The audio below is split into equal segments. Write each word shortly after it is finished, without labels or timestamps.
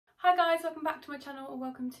guys, welcome back to my channel, or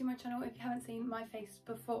welcome to my channel if you haven't seen my face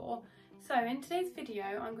before. So in today's video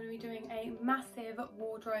I'm going to be doing a massive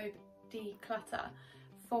wardrobe declutter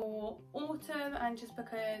for autumn, and just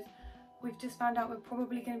because we've just found out we're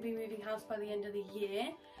probably going to be moving house by the end of the year,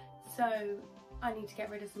 so I need to get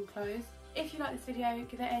rid of some clothes. If you like this video,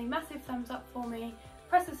 give it a massive thumbs up for me,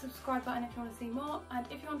 press the subscribe button if you want to see more, and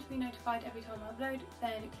if you want to be notified every time I upload,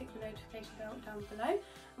 then click the notification bell down below.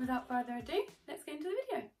 Without further ado, let's get into the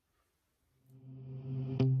video.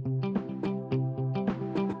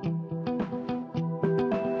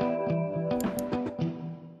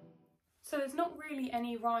 So there's not really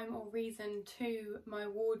any rhyme or reason to my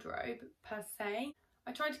wardrobe per se.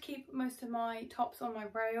 I tried to keep most of my tops on my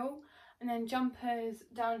rail, and then jumpers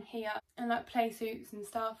down here, and like play suits and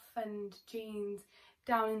stuff, and jeans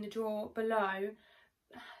down in the drawer below.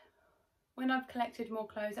 When I've collected more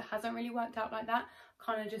clothes, it hasn't really worked out like that.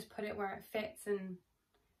 Kind of just put it where it fits and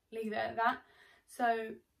leave it at that.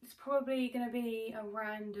 So it's probably going to be a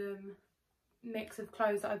random mix of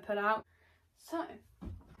clothes that I pull out. So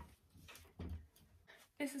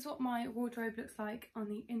this is what my wardrobe looks like on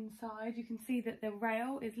the inside. You can see that the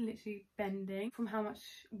rail is literally bending from how much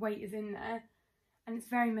weight is in there, and it's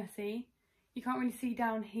very messy. You can't really see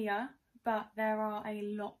down here, but there are a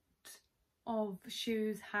lot of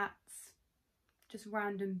shoes, hats, just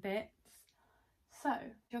random bits. So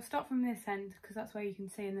I'll start from this end because that's where you can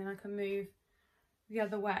see, and then I can move the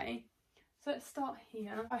other way. So let's start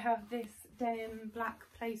here. I have this denim black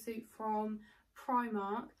playsuit from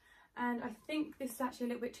Primark, and I think this is actually a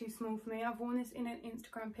little bit too small for me. I've worn this in an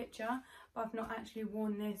Instagram picture, but I've not actually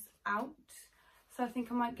worn this out. So I think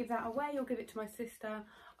I might give that away or give it to my sister.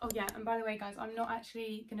 Oh yeah, and by the way guys, I'm not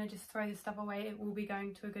actually going to just throw this stuff away. It will be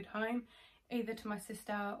going to a good home, either to my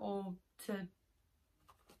sister or to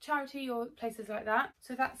charity or places like that.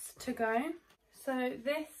 So that's to go. So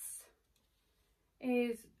this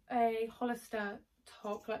is a Hollister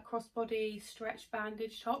top, like crossbody stretch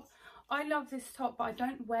bandage top. I love this top, but I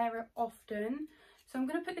don't wear it often, so I'm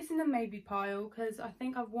going to put this in the maybe pile because I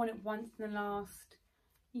think I've worn it once in the last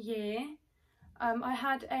year. I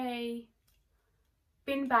had a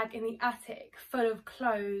bin bag in the attic full of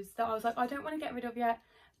clothes that I was like, I don't want to get rid of yet,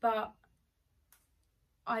 but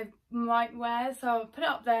I might wear, so I'll put it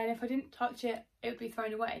up there, and if I didn't touch it, it would be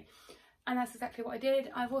thrown away. And that's exactly what I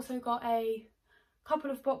did. I've also got a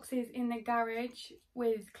couple of boxes in the garage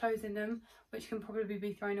with clothes in them, which can probably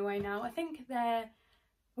be thrown away now. I think they're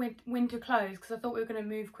winter clothes because I thought we were going to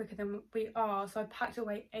move quicker than we are, so I packed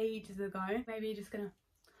away ages ago. Maybe just going to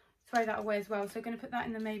throw that away as well, so I'm going to put that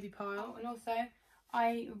in the maybe pile. And also,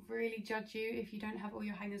 I really judge you if you don't have all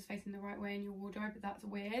your hangers facing the right way in your wardrobe, but that's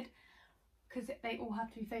weird because they all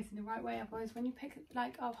have to be facing the right way, otherwise when you pick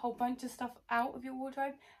like a whole bunch of stuff out of your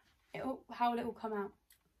wardrobe, how will it all come out?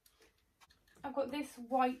 I've got this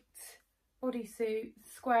white bodysuit,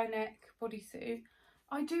 square neck bodysuit.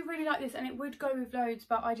 I do really like this, and it would go with loads,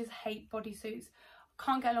 but I just hate bodysuits. I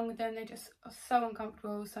can't get along with them, they just are so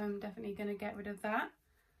uncomfortable, so I'm definitely going to get rid of that.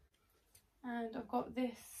 And I've got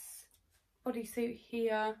this bodysuit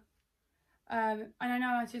here. And I know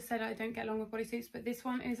I just said I don't get along with bodysuits, but this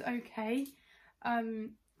one is okay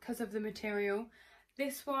because of the material.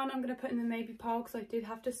 This one I'm going to put in the maybe pile because I did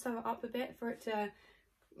have to sew it up a bit for it to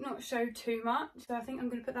not show too much, so I think I'm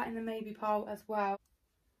going to put that in the maybe pile as well.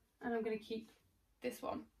 And I'm going to keep this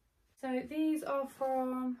one. So these are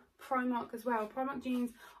from Primark as well. Primark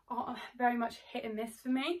jeans are very much hit and miss for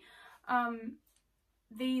me.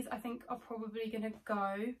 These I think are probably going to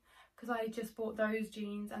go because I just bought those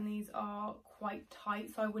jeans, and these are quite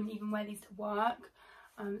tight, so I wouldn't even wear these to work.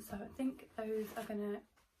 So I think those are going to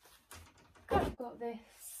go. I've got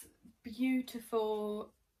this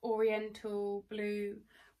beautiful oriental blue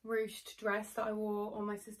ruched dress that I wore on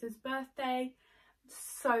my sister's birthday.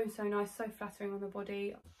 So nice, so flattering on the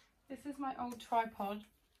body. This is my old tripod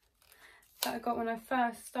that I got when I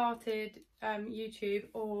first started YouTube,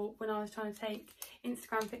 or when I was trying to take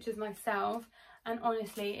Instagram pictures myself, and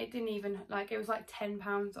honestly it didn't even, like, it was like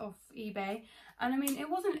 £10 off eBay, and I mean it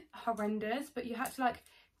wasn't horrendous, but you had to like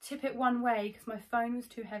tip it one way because my phone was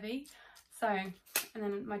too heavy. So, and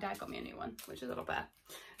then my dad got me a new one, which is a lot better.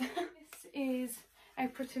 This is a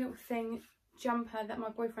pretty little thing jumper that my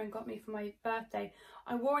boyfriend got me for my birthday.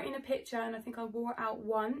 I wore it in a picture, and I think I wore it out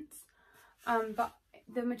once, but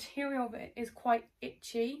the material of it is quite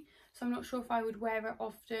itchy, so I'm not sure if I would wear it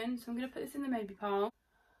often, so I'm going to put this in the maybe pile.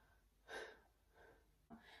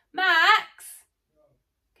 Max,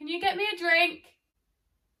 can you get me a drink?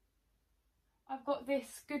 I've got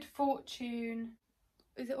this Good Fortune,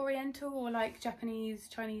 is it oriental or like Japanese,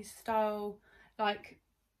 Chinese style, like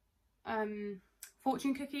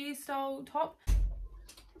fortune cookie style top.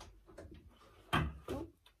 You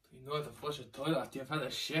know how to flush a toilet after you've had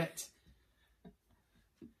a shit.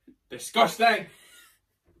 Disgusting!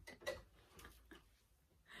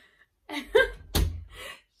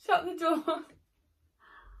 Shut the door.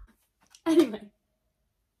 Anyway,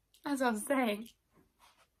 as I was saying,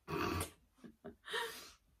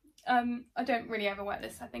 I don't really ever wear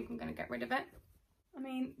this. I think I'm going to get rid of it. I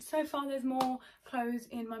mean, so far there's more clothes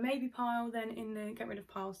in my maybe pile than in the get rid of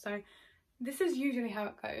pile. So this is usually how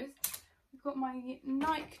it goes. We've got my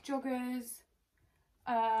Nike joggers,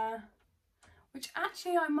 which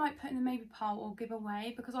actually I might put in the maybe pile or give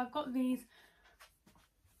away, because I've got these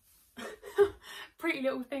Pretty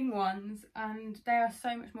Little Thing ones and they are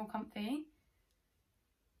so much more comfy.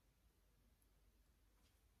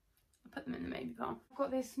 I'll put them in the maybe pile. I've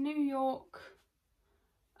got this New York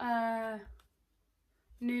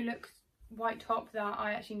New Look white top that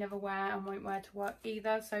I actually never wear and won't wear to work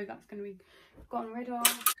either, so that's going to be gotten rid of.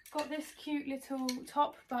 Got this cute little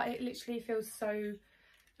top, but it literally feels so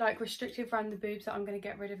like restrictive around the boobs that I'm going to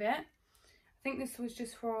get rid of it. I think this was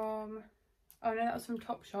just from, oh no, that was from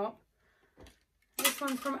Topshop. This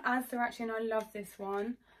one's from Asda actually, and I love this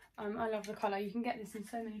one. I love the colour. You can get this in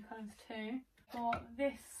so many colours too. Got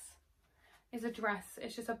this is a dress.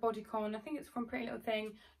 It's just a bodycon. I think it's from Pretty Little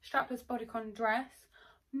Thing. Strapless bodycon dress.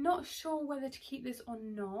 Not sure whether to keep this or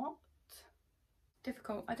not.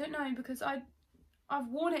 Difficult. I don't know, because I've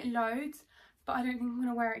worn it loads, but I don't think I'm going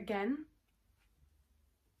to wear it again.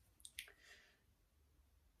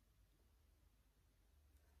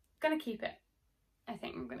 Gonna keep it. I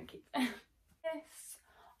think I'm gonna keep it. This,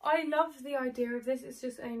 I love the idea of this. It's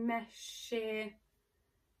just a mesh sheer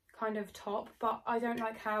kind of top, but I don't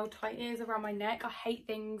like how tight it is around my neck. I hate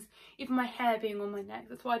things, even my hair being on my neck.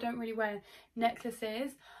 That's why I don't really wear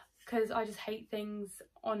necklaces, because I just hate things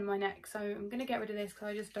on my neck. So I'm gonna get rid of this because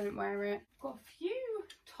I just don't wear it. Got a few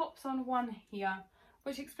tops on one here,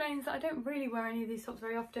 which explains that I don't really wear any of these tops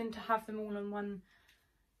very often to have them all on one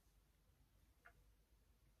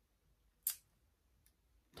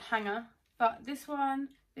hanger. But this one,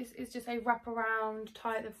 this is just a wraparound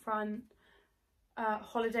tie at the front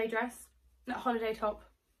holiday dress, no, holiday top,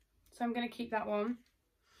 so I'm going to keep that one.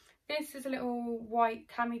 This is a little white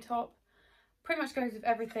cami top, pretty much goes with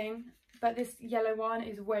everything, but this yellow one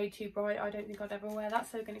is way too bright. I don't think I'd ever wear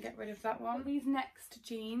that, so I'm going to get rid of that one. These next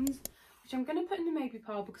jeans, which I'm going to put in the maybe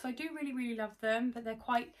pile because I do really love them, but they're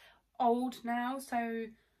quite old now, so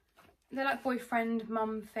they're like boyfriend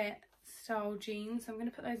mum fit style jeans, so I'm going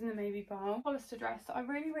to put those in the maybe pile. Hollister dress that I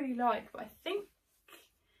really like, but I think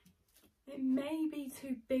it may be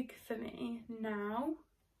too big for me now,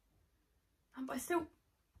 but I still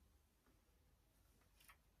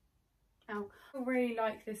really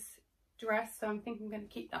like this dress, so I'm thinking I'm going to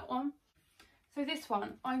keep that one. So this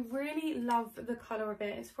one, I really love the colour of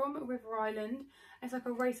it. It's from River Island. It's like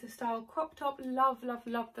a racer style crop top. Love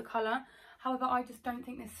the colour. However, I just don't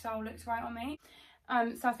think this style looks right on me.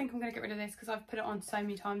 So I think I'm going to get rid of this because I've put it on so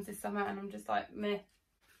many times this summer and I'm just like, meh.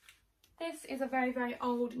 This is a very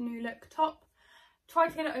old New Look top.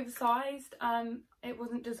 Tried to get it oversized. It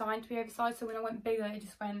wasn't designed to be oversized, so when I went bigger, it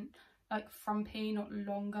just went like frumpy, not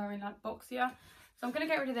longer and like boxier. So I'm going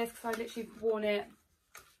to get rid of this because I literally worn it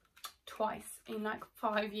twice in like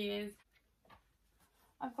 5 years.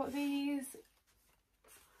 I've got these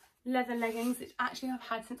leather leggings, which actually I've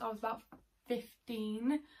had since I was about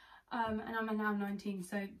 15. And I'm now 19,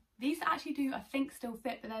 so these actually do, I think, still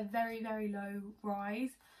fit, but they're very low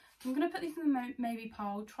rise. So I'm going to put these in the maybe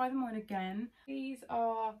pile, try them on again. These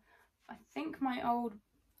are, I think,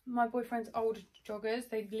 my boyfriend's old joggers.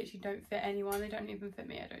 They literally don't fit anyone. They don't even fit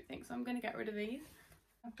me, I don't think, so I'm going to get rid of these.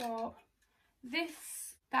 I've got this,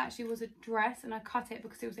 that actually was a dress, and I cut it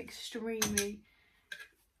because it was extremely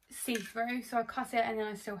see-through, so I cut it and then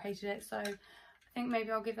I still hated it, so I think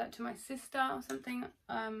maybe I'll give that to my sister or something,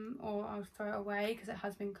 or I'll throw it away because it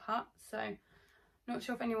has been cut, so not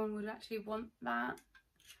sure if anyone would actually want that.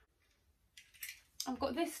 I've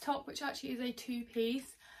got this top, which actually is a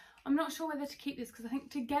two-piece. I'm not sure whether to keep this because I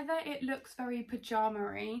think together it looks very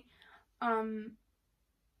pyjama-y, but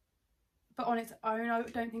on its own I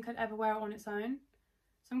don't think I'd ever wear it on its own.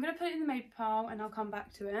 So I'm going to put it in the maybe pile and I'll come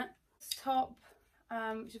back to it. This top,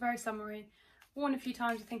 which is very summery. Worn a few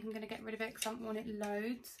times. I think I'm going to get rid of it because I haven't worn it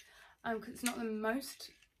loads, because it's not the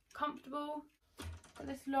most comfortable. Got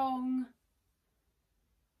this long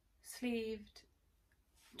sleeved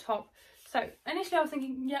top. So initially I was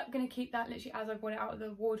thinking, yep, I'm going to keep that literally as I brought it out of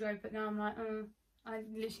the wardrobe, but now I'm like, I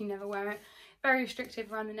literally never wear it. Very restrictive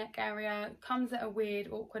around the neck area. Comes at a weird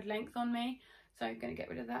awkward length on me, so I'm going to get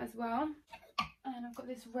rid of that as well. And I've got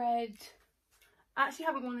this red I actually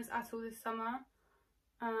haven't worn this at all this summer.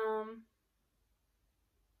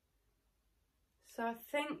 So I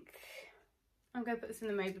think I'm going to put this in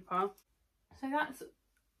the maybe pile. So that's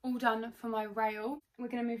all done for my rail. We're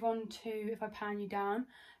going to move on to, if I pan you down,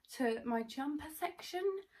 to my jumper section,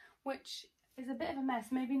 which is a bit of a mess.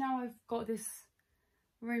 Maybe now I've got this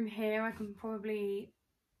room here, I can probably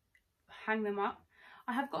hang them up.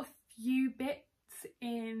 I have got a few bits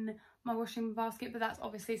in my washing basket, but that's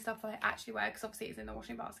obviously stuff I actually wear because obviously it's in the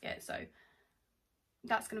washing basket, so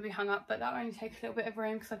that's going to be hung up, but that only takes a little bit of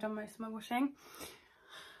room because I've done most of my washing.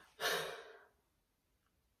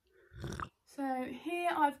 So here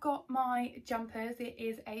I've got my jumpers. It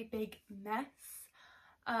is a big mess,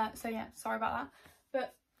 so yeah, sorry about that,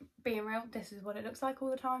 but being real, this is what it looks like all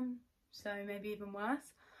the time, so maybe even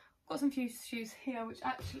worse. I've got some few shoes here which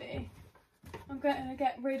actually I'm going to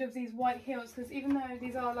get rid of these white heels because even though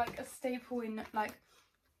these are like a staple in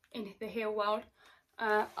the heel world,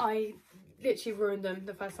 I literally ruined them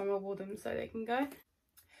the first time I wore them, so they can go.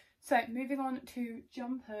 So moving on to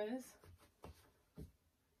jumpers,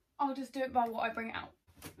 I'll just do it by what I bring out.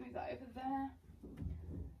 Move that over there.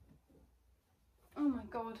 Oh my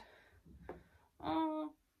god.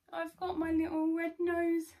 Oh, I've got my little red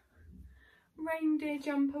nose reindeer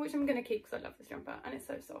jumper, which I'm going to keep because I love this jumper and it's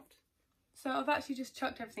so soft. So I've actually just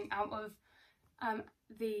chucked everything out of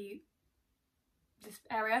this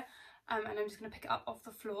area, and I'm just going to pick it up off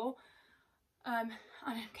the floor. And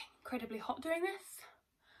I'm getting incredibly hot doing this,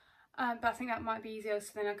 but I think that might be easier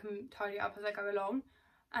so then I can tidy it up as I go along.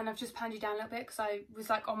 And I've just panned you down a little bit because I was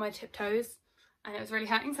like on my tiptoes and it was really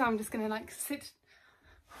hurting, so I'm just going to like sit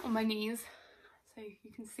on my knees so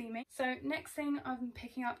you can see me. So next thing I'm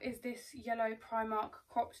picking up is this yellow Primark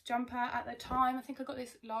cropped jumper. At the time, I think I got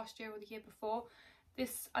this last year or the year before.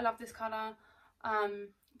 I love this colour,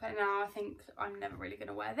 but now I think I'm never really going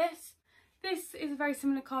to wear this. This is a very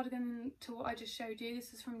similar cardigan to what I just showed you.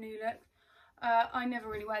 This is from New Look. I never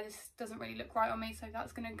really wear this, doesn't really look right on me, so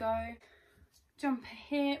that's going to go. Jumper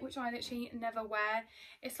here, which I literally never wear.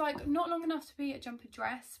 It's like not long enough to be a jumper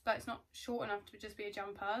dress, but it's not short enough to just be a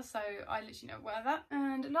jumper, so I literally never wear that.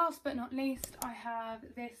 And last but not least, I have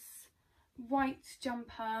this white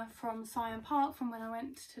jumper from Scion Park from when I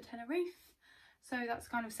went to Tenerife. So that's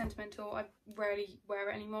kind of sentimental. I rarely wear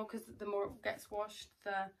it anymore because the more it gets washed,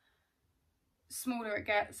 the smaller it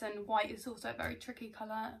gets, and white is also a very tricky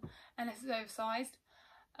colour unless it's oversized.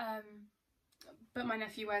 But my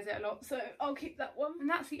nephew wears it a lot, so I'll keep that one. And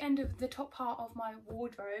that's the end of the top part of my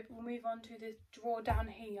wardrobe. We'll move on to the drawer down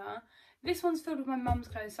here. This one's filled with my mum's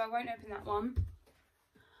clothes, so I won't open that one.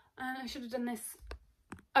 And I should have done this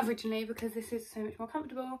originally because this is so much more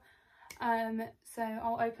comfortable. So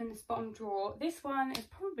I'll open this bottom drawer. This one is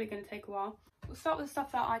probably going to take a while. We'll start with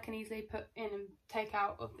stuff that I can easily put in and take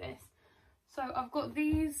out of this. So I've got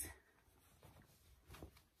these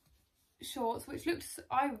shorts, which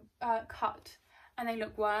I cut and they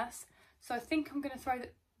look worse, so I think I'm going to throw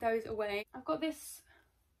those away. I've got this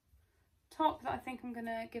top that I think I'm going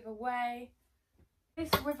to give away.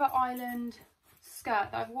 This River Island skirt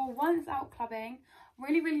that I wore once out clubbing.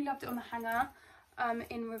 Really loved it on the hanger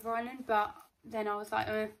in River Island, but then I was like,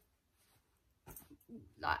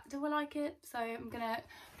 do I like it? So I'm going to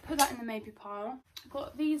put that in the maybe pile. I've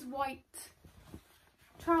got these white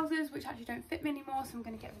trousers which actually don't fit me anymore, so I'm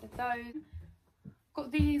going to get rid of those.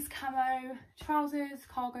 Got these camo trousers,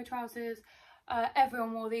 cargo trousers.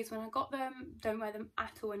 Everyone wore these when I got them, don't wear them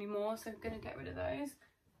at all anymore, so I'm going to get rid of those.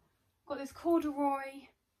 Got this corduroy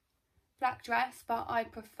black dress, but I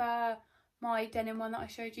prefer my denim one that I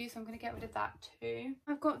showed you, so I'm going to get rid of that too.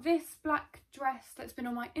 I've got this black dress that's been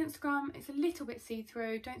on my Instagram. It's a little bit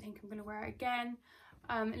see-through, don't think I'm going to wear it again.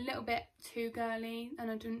 A little bit too girly and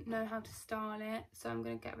I don't know how to style it, so I'm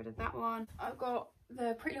going to get rid of that one. I've got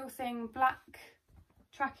the Pretty Little Thing black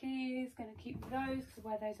trackies, going to keep those because I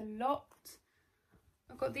wear those a lot.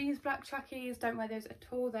 I've got these black trackies, don't wear those at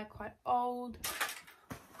all, they're quite old.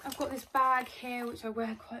 I've got this bag here which I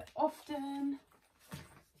wear quite often.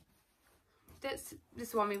 This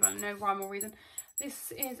is one for no rhyme or reason.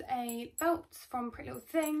 This is a belt from Pretty Little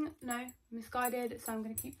Thing. No, misguided, so I'm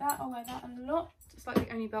going to keep that. I'll wear that a lot. It's like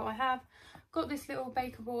the only belt I have. Got this little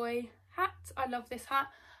Baker Boy hat. I love this hat.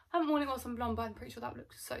 I haven't worn it whilst I'm blonde, but I'm pretty sure that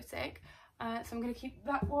looks so sick. So I'm going to keep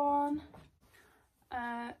that one.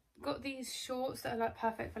 Got these shorts that are like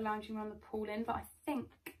perfect for lounging around the pool in, but I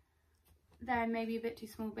think they're maybe a bit too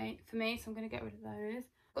small for me, so I'm going to get rid of those.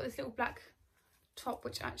 Got this little black top,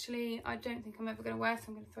 which actually I don't think I'm ever going to wear, so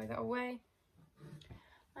I'm going to throw that away.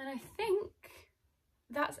 And I think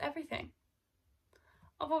that's everything.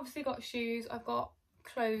 I've obviously got shoes, I've got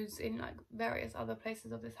clothes in like various other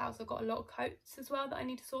places of this house. I've got a lot of coats as well that I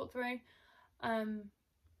need to sort through, and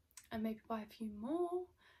maybe buy a few more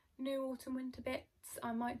new autumn winter bits.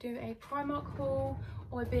 I might do a Primark haul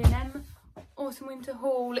or a B&M autumn winter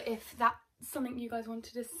haul if that's something you guys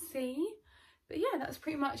wanted to see. But yeah, that's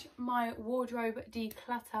pretty much my wardrobe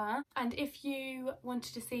declutter. And if you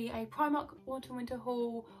wanted to see a Primark autumn winter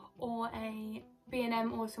haul or a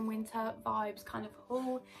B&M autumn winter vibes kind of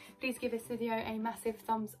haul, please give this video a massive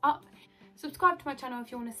thumbs up. Subscribe to my channel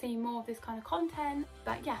if you want to see more of this kind of content.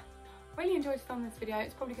 But yeah, really enjoyed filming this video.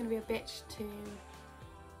 It's probably going to be a bitch to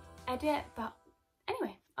edit, but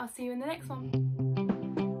anyway, I'll see you in the next one.